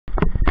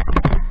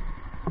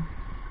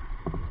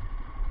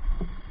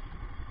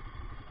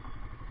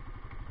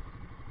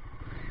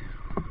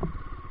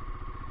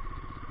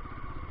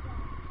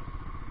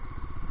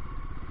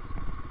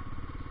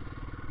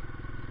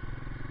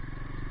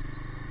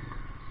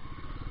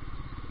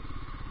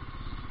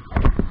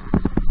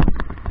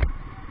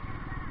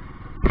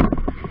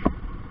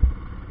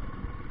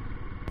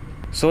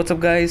So what's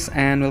up guys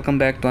and welcome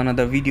back to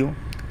another video.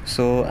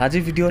 So আজি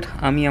ভিডিওত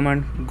আমি আমাৰ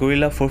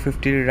Guerrilla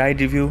 450 ride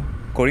review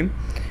কৰিম.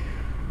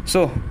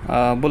 So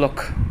বলক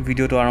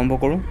ভিডিওটো আৰম্ভ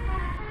কৰোঁ.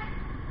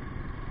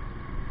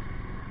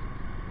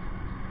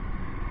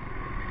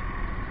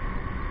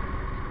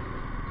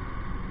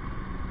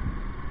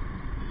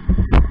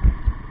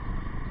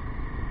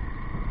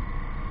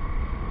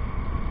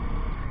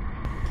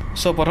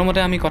 So প্ৰথমতে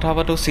আমি কথা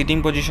পাতো সিটিং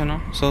পজিশনৰ.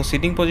 So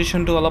সিটিং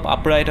পজিশনটো অলপ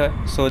আপৰাইট হয়.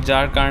 So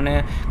যাৰ কাৰণে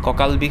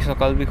কঁকাল বিষ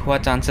হোৱা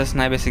চান্সেছ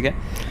নাই বেছিকৈ.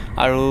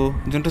 আৰু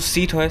যোনটো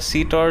সিট হয়,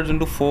 সিটৰ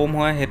যোনটো ফোম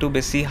হয় সেইটো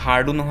বেছি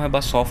হাৰ্ডো নহয়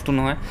বা সফ্টো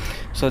নহয়.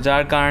 So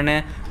যাৰ কাৰণে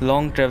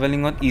লং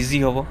ট্ৰেভেলিঙত ইজি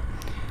হ'ব.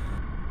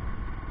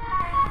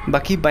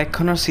 বাকী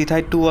বাইকখনৰ সিট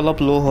হাইটটো অলপ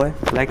ল' হয়,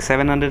 লাইক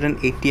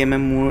 780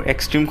 mm মোৰ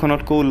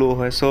এক্সট্ৰিমখনতকৈও ল'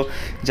 হয়. চ'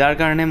 যাৰ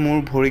কাৰণে মোৰ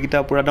ভৰিকেইটা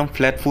পূৰা একদম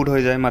ফ্লেট ফুট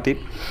হৈ যায় মাটিত.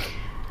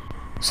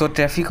 চ'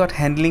 ট্ৰেফিকত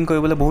হেণ্ডলিং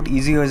কৰিবলৈ বহুত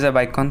ইজি হৈ যায়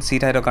বাইকখন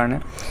সিট হাইটৰ কাৰণে.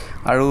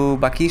 আৰু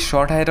বাকী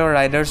শ্বৰ্ট হাইটৰ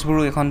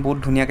ৰাইডাৰ্ছবোৰো এইখন বহুত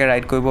ধুনীয়াকৈ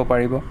ৰাইড কৰিব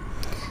পাৰিব.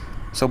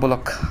 চ'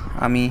 বলক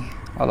আমি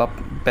অলপ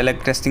বেলেগ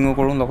টেষ্টিঙো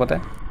কৰোঁ লগতে.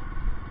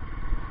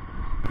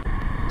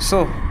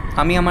 চ'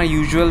 আমি আমাৰ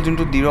ইউজুৱেল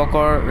যোনটো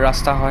ডিৰকৰ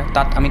ৰাস্তা হয়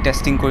তাত আমি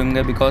টেষ্টিং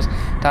কৰিমগৈ, বিকজ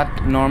তাত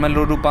নৰ্মেল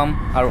ৰোডো পাম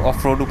আৰু অফ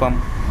ৰোডো পাম.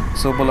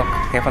 চ' বলক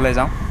সেইফালে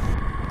যাওঁ.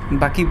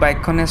 বাকী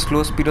বাইকখনে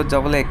শ্ল' স্পীডত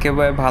যাবলৈ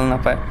একেবাৰে ভাল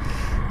নাপায়.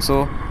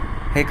 চ'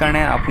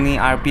 সেইকাৰণে আপুনি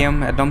RPM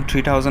একদম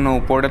 3000ৰ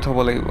ওপৰতে থ'ব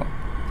লাগিব.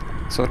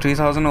 চ'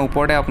 3000ৰ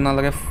ওপৰতে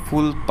আপোনালোকে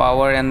ফুল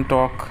পাৱাৰ এণ্ড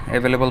টৰ্ক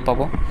এভেইলেবল পাব.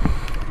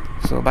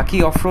 চ' বাকী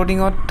অফ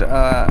ৰোডিঙত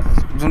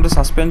যোনটো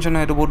ছাছপেনশ্যন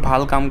হয় সেইটো বহুত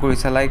ভাল কাম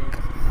কৰিছে, লাইক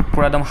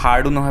পূৰা একদম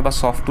হাৰ্ডো নহয় বা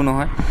ছফ্টো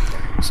নহয়.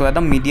 চ'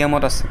 একদম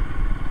মিডিয়ামত আছে.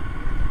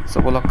 চ'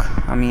 বলক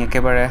আমি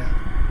একেবাৰে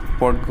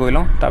ওপৰত গৈ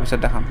লওঁ, তাৰপিছত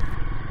দেখাম.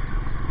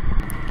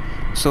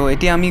 চ'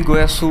 এতিয়া আমি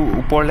গৈ আছোঁ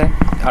ওপৰলৈ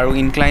আৰু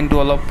ইনক্লাইনটো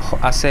অলপ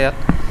আছে ইয়াত.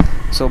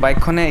 চ'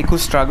 বাইকখনে একো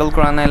ষ্ট্ৰাগল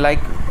কৰা নাই, লাইক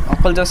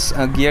অকল জাষ্ট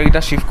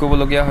গিয়াৰকেইটা শ্বিফ্ট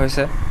কৰিবলগীয়া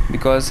হৈছে,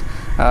 বিকজ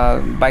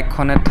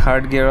বাইকখনে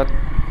থাৰ্ড গিয়াৰত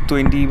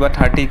 20 বা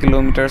 30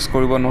 কিলোমিটাৰ্ছ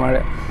কৰিব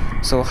নোৱাৰে.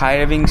 চ' হাই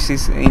ৰেভিং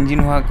ইঞ্জিন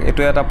হোৱা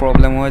এইটোৱে এটা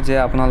প্ৰব্লেম হয় যে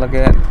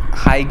আপোনালোকে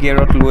হাই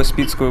গিয়াৰত ল'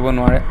 স্পীডছ কৰিব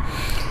নোৱাৰে.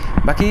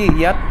 বাকী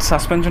ইয়াত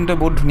ছাছপেনশ্যনটোৱে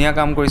বহুত ধুনীয়া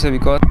কাম কৰিছে,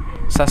 বিকজ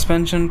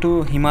ছাছপেনশ্যনটো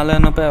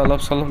হিমালয়ানৰ পৰাই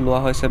অলপ চলপ লোৱা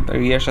হৈছে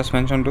ৰিয়াৰ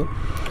ছাছপেনশ্যনটো,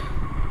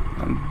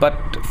 বাট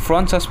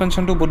ফ্ৰণ্ট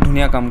ছাছপেনশ্যনটো বহুত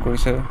ধুনীয়া কাম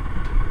কৰিছে.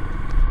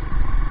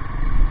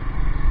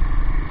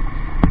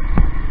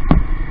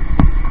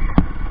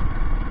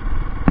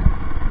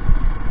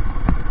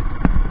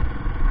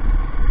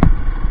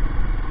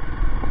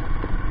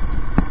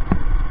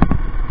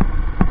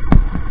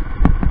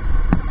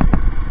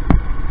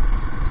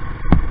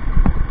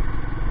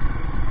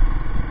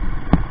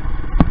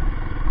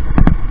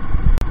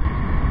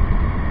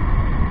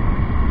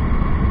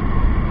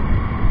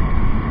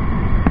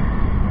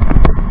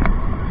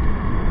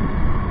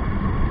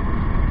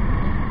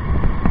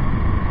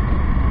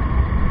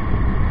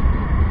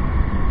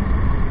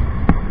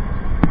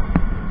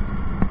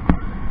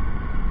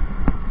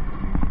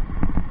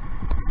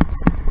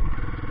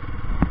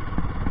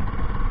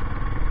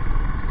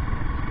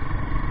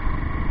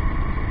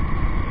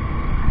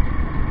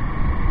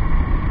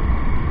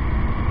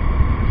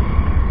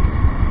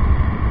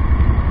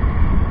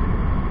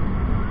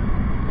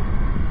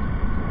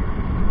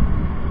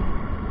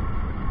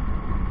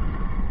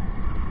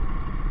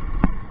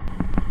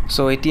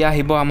 চ' এতিয়া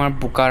আহিব আমাৰ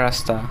বোকা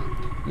ৰাস্তা.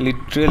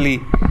 লিটাৰেলি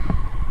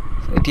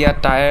এতিয়া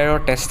টায়াৰৰ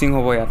টেষ্টিং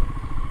হ'ব ইয়াত.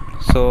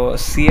 চ'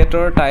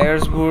 C8ৰ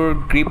টায়াৰ্ছবোৰ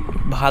গ্ৰিপ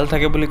ভাল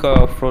থাকে বুলি কয়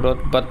অফ ৰোডত,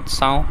 বাট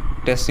চাওঁ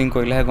টেষ্টিং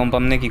কৰিলেহে গম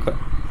পাম নে কি কয়.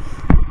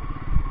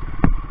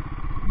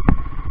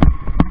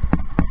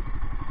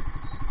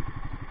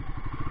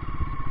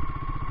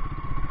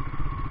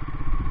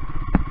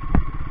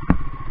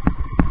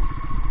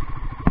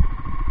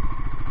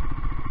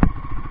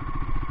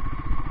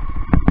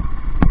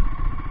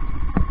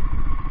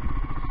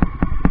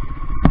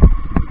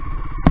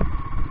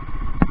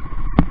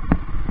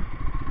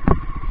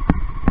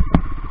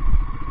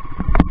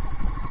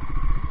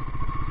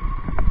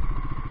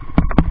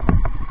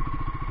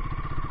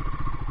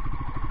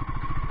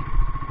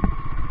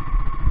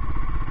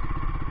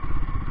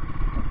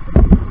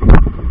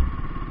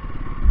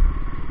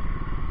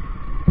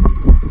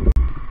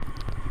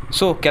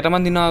 চ'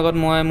 কেইটামান দিনৰ আগত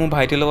মই মোৰ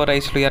ভাইটিৰ লগত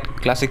আহিছিলোঁ ইয়াত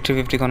ক্লাছিক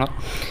 350খনত.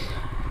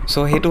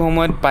 চ' সেইটো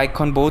সময়ত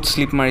বাইকখন বহুত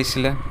শ্লিপ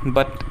মাৰিছিলে,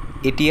 বাট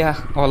এতিয়া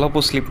অলপো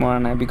শ্লিপ মৰা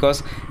নাই, বিকজ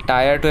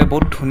টায়াৰটোৱে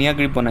বহুত ধুনীয়া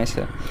গ্ৰিপ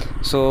বনাইছে.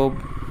 চ'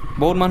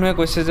 বহুত মানুহে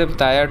কৈছে যে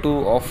টায়াৰটো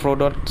অফ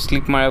ৰোডত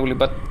শ্লিপ মাৰে বুলি,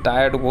 বাট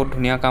টায়াৰটো বহুত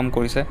ধুনীয়া কাম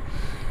কৰিছে.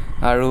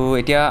 আৰু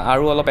এতিয়া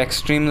আৰু অলপ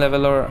এক্সট্ৰিম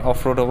লেভেলৰ অফ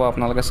ৰোড হ'ব,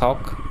 আপোনালোকে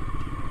চাওক,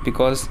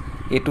 বিকজ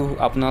এইটো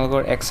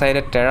আপোনালোকৰ এক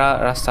চাইডে তেৰা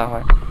ৰাস্তা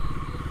হয়.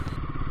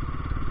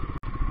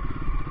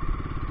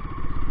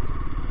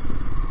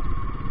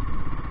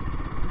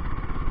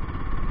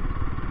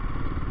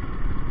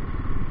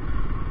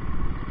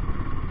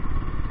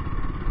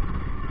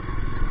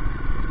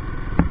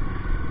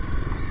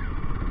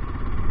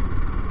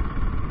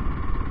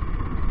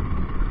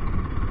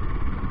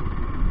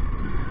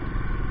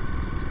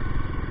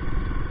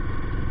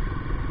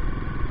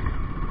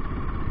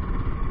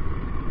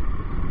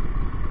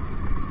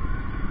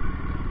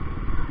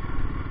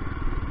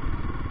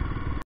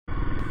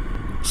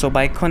 সো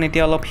বাইকখন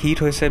এতিয়া অলপ হিট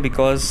হৈছে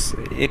বিকজ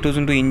এইটো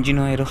যোনটো ইঞ্জিন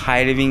হয় এইটো হাই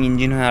ৰেভিং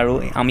ইঞ্জিন হয় আৰু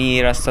আমি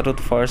এই ৰাস্তাটোত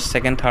ফাৰ্ষ্ট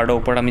ছেকেণ্ড থাৰ্ডৰ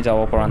ওপৰত আমি যাব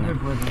পৰা নাই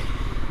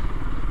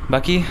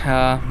বাকী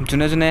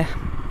যোনে যোনে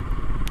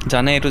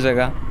জানে এইটো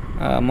জেগা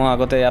মই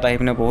আগতে ইয়াত আহি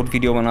পিনে বহুত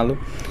ভিডিঅ' বনালোঁ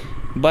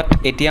বাট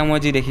এতিয়া মই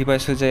যি দেখি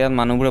পাইছোঁ যে ইয়াত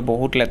মানুহবোৰে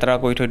বহুত লেতেৰা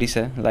কৰি থৈ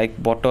দিছে লাইক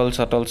বটল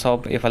চটল চব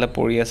এইফালে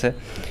পৰি আছে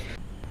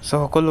চ'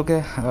 সকলোকে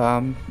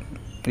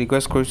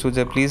ৰিকুৱেষ্ট কৰিছোঁ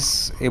যে প্লিজ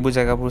এইবোৰ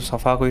জেগাবোৰ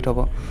চাফা কৰি থ'ব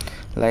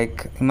লাইক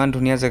ইমান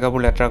ধুনীয়া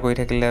জেগাবোৰ লেতেৰা কৰি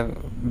থাকিলে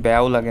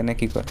বেয়াও লাগে নে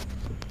কি কয়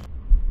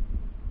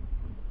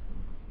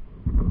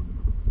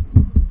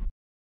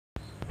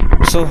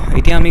চ'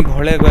 এতিয়া আমি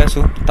ঘৰলৈ গৈ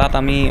আছোঁ তাত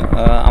আমি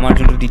আমাৰ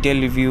যোনটো ডিটেইল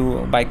ৰিভিউ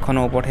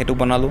বাইকখনৰ ওপৰত সেইটো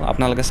বনালোঁ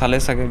আপোনালোকে চালে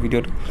চাগে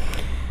ভিডিঅ'টো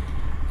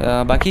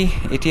বাকী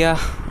এতিয়া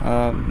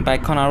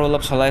বাইকখন আৰু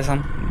অলপ চলাই চাম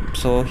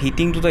চ'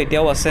 হিটিংটোতো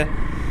এতিয়াও আছে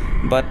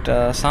বাট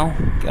চাওঁ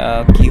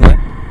কি হয়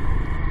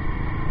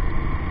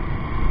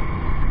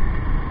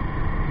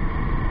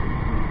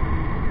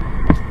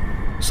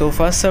চ'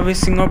 ফাৰ্ষ্ট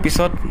ছাৰ্ভিচিঙৰ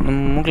পিছত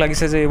মোক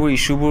লাগিছে যে এইবোৰ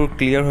ইছ্যুবোৰ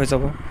ক্লিয়াৰ হৈ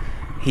যাব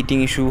হিটিং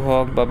ইছ্যু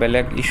হওক বা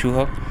বেলেগ ইছ্যু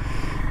হওক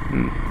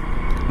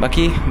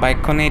বাকী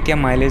বাইকখনে এতিয়া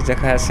মাইলেজ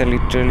দেখাই আছে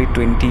লিটাৰেলি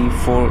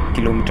 24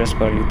 কিলোমিটাৰ্ছ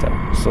পাৰ লিটাৰ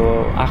চ'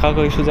 আশা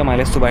কৰিছোঁ যে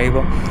মাইলেজটো বাঢ়িব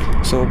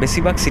চ'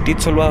 বেছিভাগ চিটিত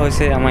চলোৱা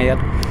হৈছে আমাৰ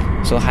ইয়াত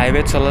চ'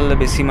 হাইৱেত চলালে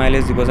বেছি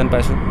মাইলেজ দিব যেন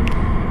পাইছোঁ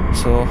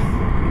চ'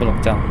 বলক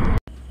যাওঁ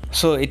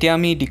চ' এতিয়া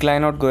আমি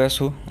ডিক্লাইনত গৈ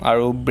আছোঁ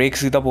আৰু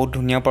ব্ৰেকছকেইটা বহুত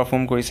ধুনীয়া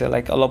পাৰফৰ্ম কৰিছে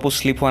লাইক অলপো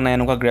শ্লিপ হোৱা নাই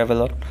এনেকুৱা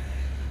গ্ৰেভেলত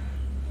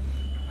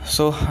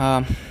চ'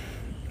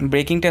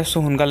 ব্ৰেকিং টেষ্টটো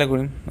সোনকালে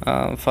কৰিম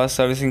ফাৰ্ষ্ট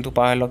ছাৰ্ভিচিংটো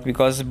পাৰ হৈ লওক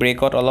বিকজ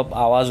ব্ৰেকত অলপ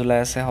আৱাজ ওলাই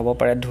আছে হ'ব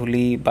পাৰে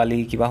ধূলি বালি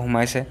কিবা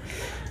সোমাইছে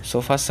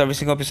চ' ফাৰ্ষ্ট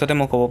ছাৰ্ভিচিঙৰ পিছতে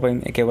মই ক'ব পাৰিম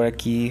একেবাৰে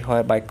কি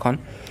হয় বাইকখন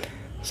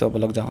চ'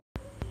 বলক যাওঁ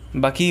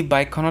বাকী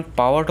বাইকখনত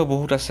পাৱাৰটো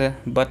বহুত আছে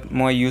বাট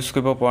মই ইউজ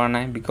কৰিব পৰা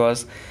নাই বিকজ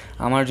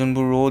আমাৰ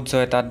যোনবোৰ ৰোডছ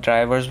হয় তাত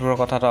ড্ৰাইভাৰ্ছবোৰৰ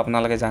কথাটো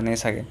আপোনালোকে জানেই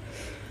চাগে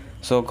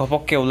চ'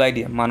 ঘপককৈ ওলাই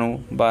দিয়ে মানুহ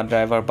বা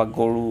ড্ৰাইভাৰ বা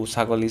গৰু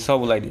ছাগলী চব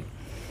ওলাই দিয়ে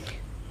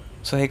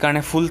চ'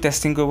 সেইকাৰণে ফুল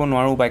টেষ্টিং কৰিব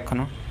নোৱাৰোঁ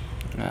বাইকখনৰ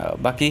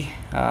বাকী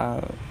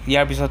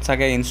ইয়াৰ পিছত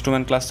চাগে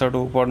ইনষ্ট্ৰুমেণ্ট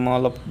ক্লাষ্টাৰটোৰ ওপৰত মই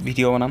অলপ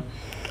ভিডিঅ' বনাম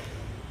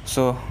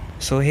চ'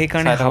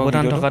 সেইকাৰণে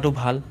সাৱধান থকাটো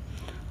ভাল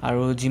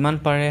আৰু যিমান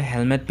পাৰে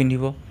হেলমেট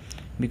পিন্ধিব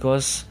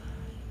বিকজ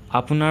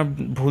আপোনাৰ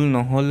ভুল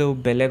নহ'লেও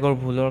বেলেগৰ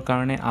ভুলৰ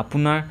কাৰণে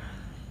আপোনাৰ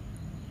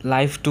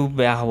লাইফটো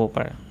বেয়া হ'ব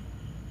পাৰে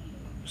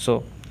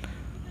চ'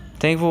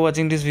 থেংক ফৰ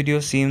ৱাচিং দিছ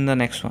video' C in the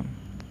next one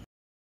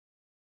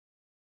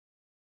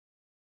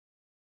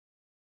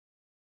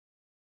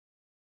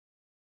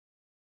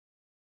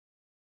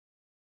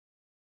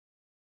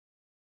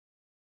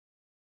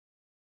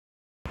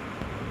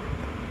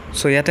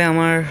চ' ইয়াতে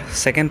আমাৰ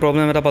ছেকেণ্ড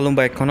প্ৰব্লেম এটা পালোঁ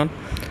বাইকখনত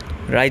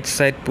ৰাইট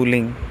ছাইড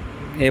পুলিং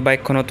এই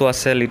বাইকখনতো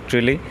আছে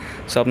লিটাৰেলি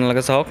চ'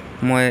 আপোনালোকে চাওক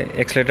মই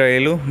এক্সিলেটাৰ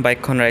এৰিলোঁ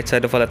বাইকখন ৰাইট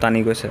ছাইডৰ ফালে টানি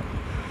গৈছে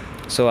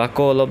চ'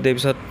 আকৌ অলপ দেৰি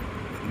পিছত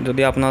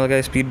যদি আপোনালোকে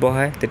স্পীড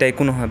বঢ়ায় তেতিয়া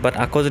একো নহয় বাট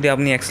আকৌ যদি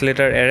আপুনি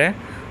এক্সিলেটাৰ এৰে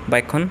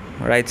বাইকখন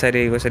ৰাইট ছাইড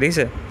এৰি গৈছে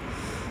দেখিছে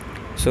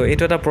চ'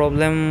 এইটো এটা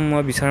প্ৰব্লেম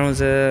মই বিচাৰোঁ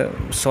যে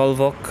ছল্ভ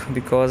হওক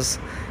বিকজ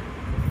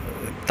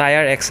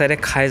টায়াৰ এক ছাইডে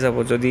খাই যাব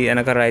যদি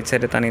এনেকুৱা ৰাইট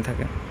ছাইডে টানি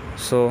থাকে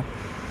চ'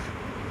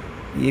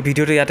 এই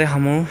ভিডিঅ'টো ইয়াতে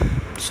সামৰোঁ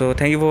চ'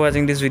 থেংক ইউ ফৰ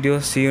ৱাচিং দিছ video'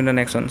 C U in the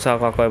next one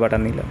চাওক আকৌ এবাৰ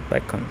টানিলে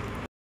বাইকখন